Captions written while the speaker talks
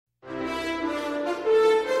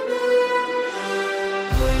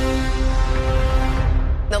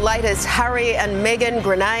latest, Harry and Meghan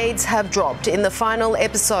grenades have dropped in the final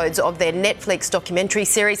episodes of their Netflix documentary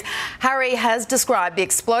series. Harry has described the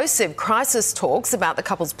explosive crisis talks about the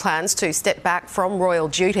couple's plans to step back from royal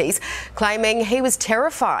duties, claiming he was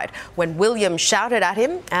terrified when William shouted at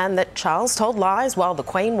him and that Charles told lies while the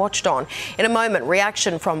Queen watched on. In a moment,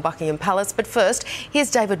 reaction from Buckingham Palace, but first, here's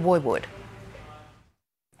David Woywood.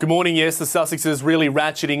 Good morning. Yes, the Sussexes really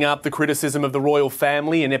ratcheting up the criticism of the royal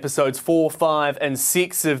family in episodes 4, 5 and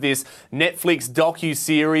 6 of this Netflix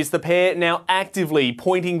docu-series. The pair now actively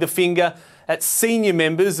pointing the finger at senior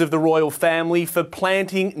members of the royal family for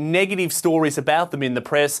planting negative stories about them in the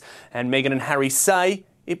press, and Meghan and Harry say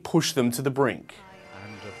it pushed them to the brink.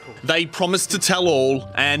 They promised to tell all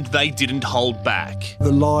and they didn't hold back.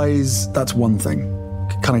 The lies, that's one thing.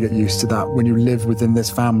 Kind of get used to that when you live within this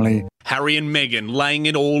family. Harry and Meghan laying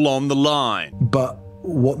it all on the line. But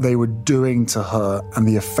what they were doing to her and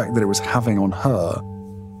the effect that it was having on her,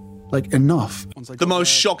 like, enough. The most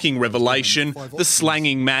shocking revelation, the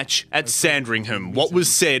slanging match at Sandringham. What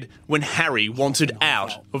was said when Harry wanted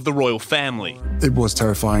out of the royal family. It was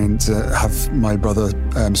terrifying to have my brother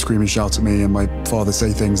scream and shout at me and my father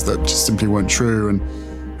say things that just simply weren't true,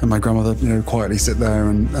 and my grandmother, quietly sit there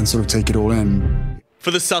and sort of take it all in. For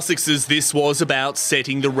the Sussexes, this was about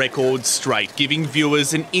setting the record straight, giving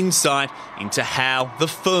viewers an insight into how the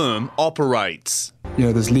firm operates.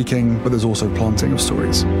 There's leaking, but there's also planting of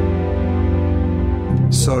stories.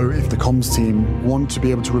 So if the comms team want to be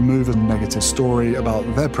able to remove a negative story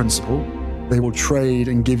about their principal, they will trade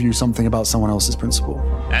and give you something about someone else's principal.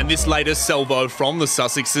 And this latest salvo from the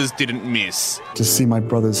Sussexes didn't miss. To see my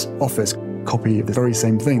brother's office copy the very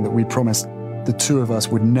same thing that we promised the two of us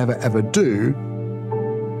would never ever do,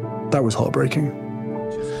 that was heartbreaking.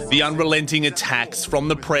 The unrelenting attacks from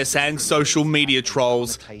the press and social media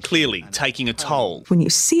trolls clearly taking a toll. When you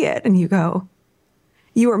see it and you go,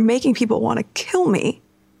 you are making people want to kill me.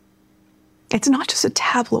 It's not just a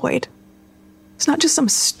tabloid. It's not just some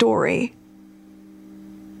story.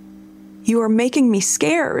 You are making me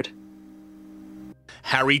scared.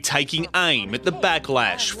 Harry taking aim at the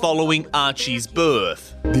backlash following Archie's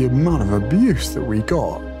birth. The amount of abuse that we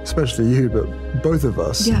got, especially you, but both of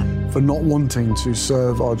us, for not wanting to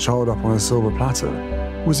serve our child up on a silver platter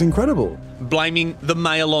was incredible. Blaming the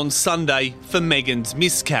Mail on Sunday for Meghan's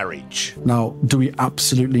miscarriage. Now, do we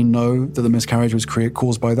absolutely know that the miscarriage was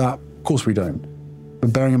caused by that? Of course we don't.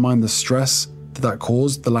 But bearing in mind the stress that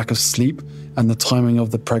caused, the lack of sleep, and the timing of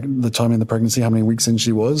the pregnancy, how many weeks in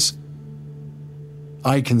she was,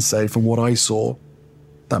 I can say from what I saw,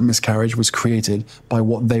 that miscarriage was created by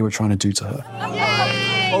what they were trying to do to her.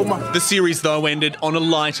 The series, though, ended on a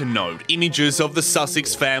lighter note. Images of the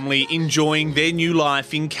Sussex family enjoying their new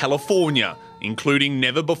life in California, including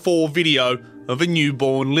never-before video of a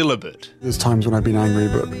newborn Lilibet. There's times when I've been angry,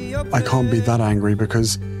 but I can't be that angry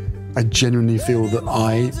because I genuinely feel that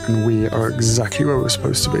I and we are exactly where we're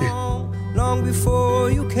supposed to be. Long before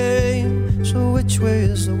you came, so which way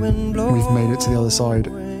is the wind blowing? We've made it to the other side.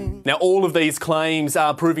 Now, all of these claims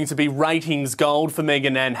are proving to be ratings gold for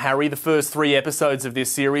Meghan and Harry. The first 3 episodes of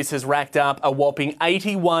this series has racked up a whopping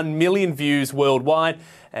 81 million views worldwide,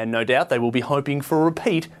 and no doubt they will be hoping for a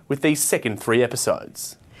repeat with these second 3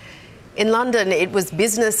 episodes. In London, it was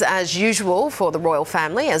business as usual for the royal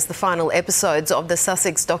family as the final episodes of the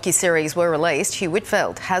Sussex docu-series were released. Hugh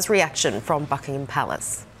Whitfield has reaction from Buckingham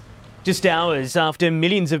Palace. Just hours after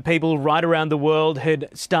millions of people right around the world had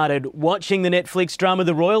started watching the Netflix drama,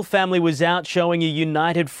 the royal family was out showing a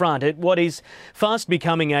united front at what is fast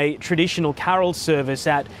becoming a traditional carol service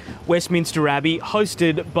at Westminster Abbey,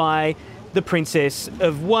 hosted by the Princess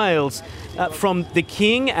of Wales. From the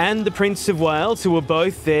King and the Prince of Wales, who were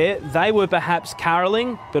both there, they were perhaps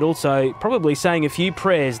carolling, but also probably saying a few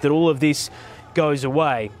prayers that all of this goes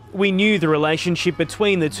away. We knew the relationship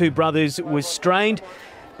between the two brothers was strained,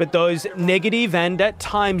 but those negative and at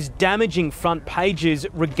times damaging front pages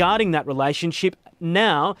regarding that relationship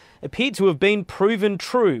now appear to have been proven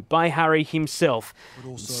true by Harry himself.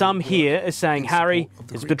 Some here are saying Harry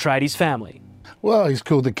has betrayed his family. Well, he's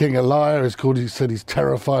called the king a liar. He said he's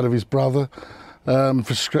terrified of his brother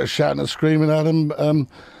for shouting and screaming at him.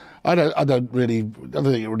 I don't think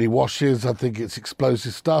it really washes. I think it's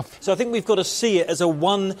explosive stuff. So I think we've got to see it as a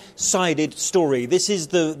one-sided story. This is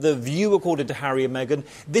the view according to Harry and Meghan.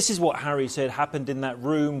 This is what Harry said happened in that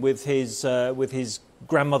room with his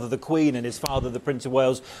grandmother, the Queen, and his father, the Prince of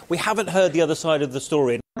Wales. We haven't heard the other side of the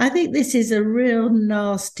story. I think this is a real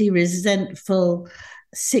nasty, resentful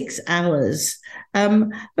 6 hours.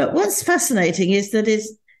 But what's fascinating is that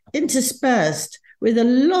it's interspersed with a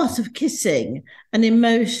lot of kissing and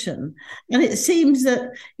emotion. And it seems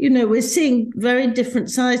that, we're seeing very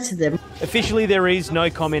different sides to them. Officially, there is no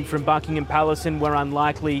comment from Buckingham Palace, and we're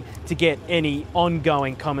unlikely to get any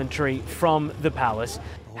ongoing commentary from the palace.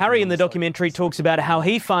 Harry in the documentary talks about how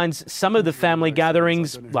he finds some of the family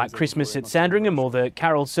gatherings, like Christmas at Sandringham or the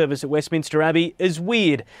carol service at Westminster Abbey, as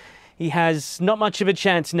weird. He has not much of a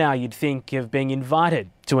chance now, you'd think, of being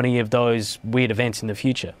invited to any of those weird events in the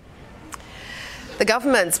future. The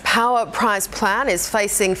government's power price plan is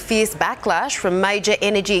facing fierce backlash from major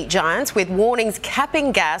energy giants, with warnings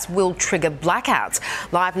capping gas will trigger blackouts.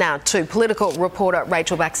 Live now to political reporter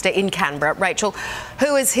Rachel Baxter in Canberra. Rachel,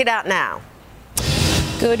 who is hit out now?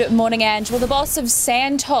 Good morning, Ange. Well, the boss of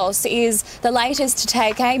Santos is the latest to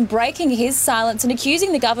take aim, breaking his silence and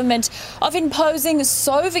accusing the government of imposing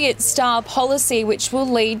Soviet-style policy, which will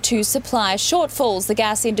lead to supply shortfalls. The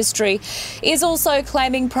gas industry is also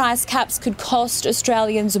claiming price caps could cost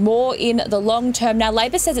Australians more in the long term. Now,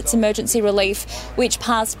 Labor says its emergency relief, which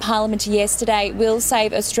passed Parliament yesterday, will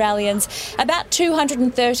save Australians about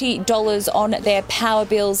 $230 on their power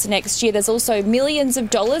bills next year. There's also millions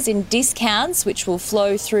of dollars in discounts, which will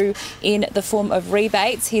flow through in the form of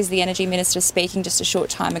rebates. Here's the Energy Minister speaking just a short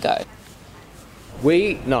time ago.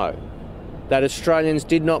 We know that Australians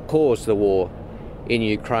did not cause the war in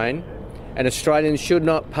Ukraine, and Australians should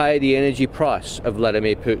not pay the energy price of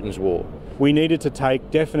Vladimir Putin's war. We needed to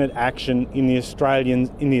take definite action in the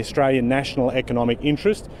Australian national economic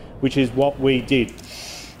interest, which is what we did.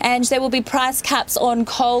 And there will be price caps on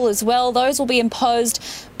coal as well. Those will be imposed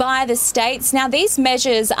by the states. Now, these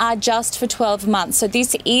measures are just for 12 months, so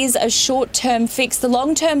this is a short-term fix. The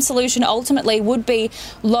long-term solution ultimately would be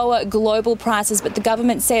lower global prices, but the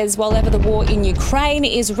government says while ever the war in Ukraine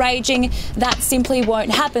is raging, that simply won't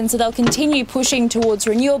happen. So they'll continue pushing towards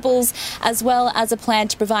renewables, as well as a plan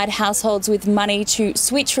to provide households with money to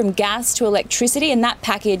switch from gas to electricity, and that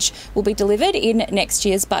package will be delivered in next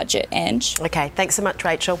year's budget. Ange? OK, thanks so much,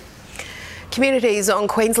 Rachel. Communities on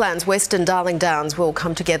Queensland's Western Darling Downs will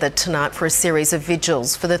come together tonight for a series of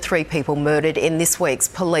vigils for the 3 people murdered in this week's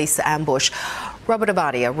police ambush. Robert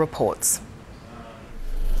Abadia reports.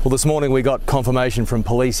 Well, this morning we got confirmation from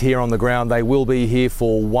police here on the ground. They will be here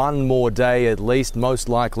for one more day at least, most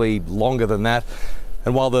likely longer than that.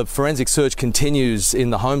 And while the forensic search continues in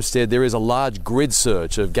the homestead, there is a large grid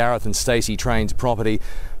search of Gareth and Stacey Train's property,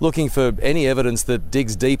 looking for any evidence that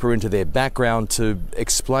digs deeper into their background to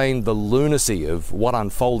explain the lunacy of what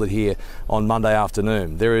unfolded here on Monday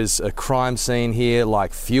afternoon. There is a crime scene here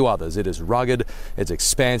like few others. It is rugged, it's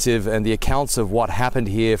expansive, and the accounts of what happened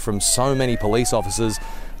here from so many police officers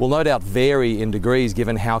will no doubt vary in degrees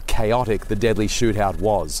given how chaotic the deadly shootout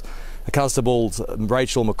was. The constables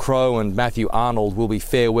Rachel McCrow and Matthew Arnold will be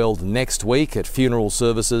farewelled next week at funeral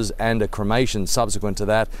services and a cremation subsequent to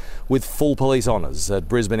that, with full police honours at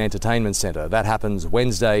Brisbane Entertainment Centre. That happens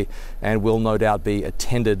Wednesday and will no doubt be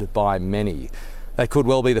attended by many. That could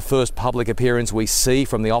well be the first public appearance we see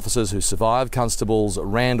from the officers who survived. Constables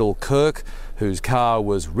Randall Kirk, whose car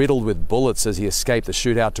was riddled with bullets as he escaped the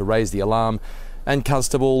shootout to raise the alarm, and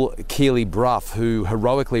Constable Keely Bruff, who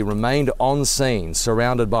heroically remained on scene,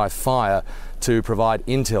 surrounded by fire, to provide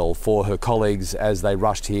intel for her colleagues as they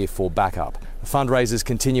rushed here for backup. Fundraisers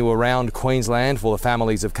continue around Queensland for the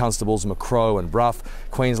families of Constables McCrow and Bruff.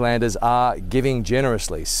 Queenslanders are giving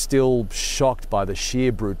generously, still shocked by the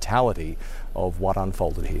sheer brutality of what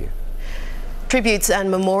unfolded here. Tributes and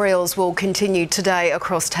memorials will continue today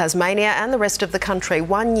across Tasmania and the rest of the country,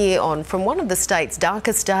 1 year on from one of the state's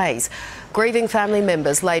darkest days. Grieving family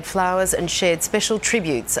members laid flowers and shared special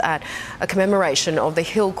tributes at a commemoration of the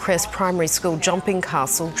Hillcrest Primary School jumping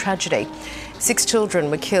castle tragedy. 6 children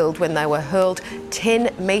were killed when they were hurled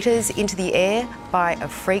 10 metres into the air by a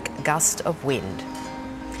freak gust of wind.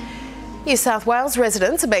 New South Wales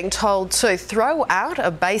residents are being told to throw out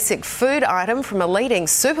a basic food item from a leading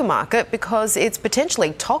supermarket because it's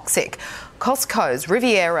potentially toxic. Costco's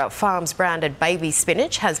Riviera Farms branded baby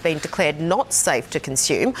spinach has been declared not safe to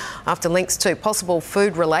consume after links to possible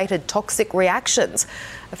food-related toxic reactions.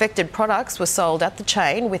 Affected products were sold at the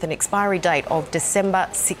chain with an expiry date of December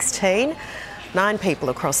 16. 9 people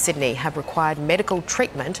across Sydney have required medical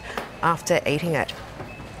treatment after eating it.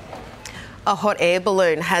 A hot air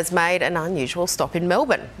balloon has made an unusual stop in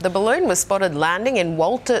Melbourne. The balloon was spotted landing in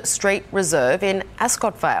Walter Street Reserve in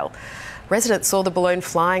Ascot Vale. Residents saw the balloon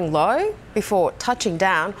flying low before touching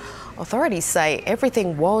down. Authorities say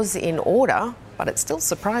everything was in order, but it still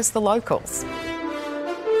surprised the locals.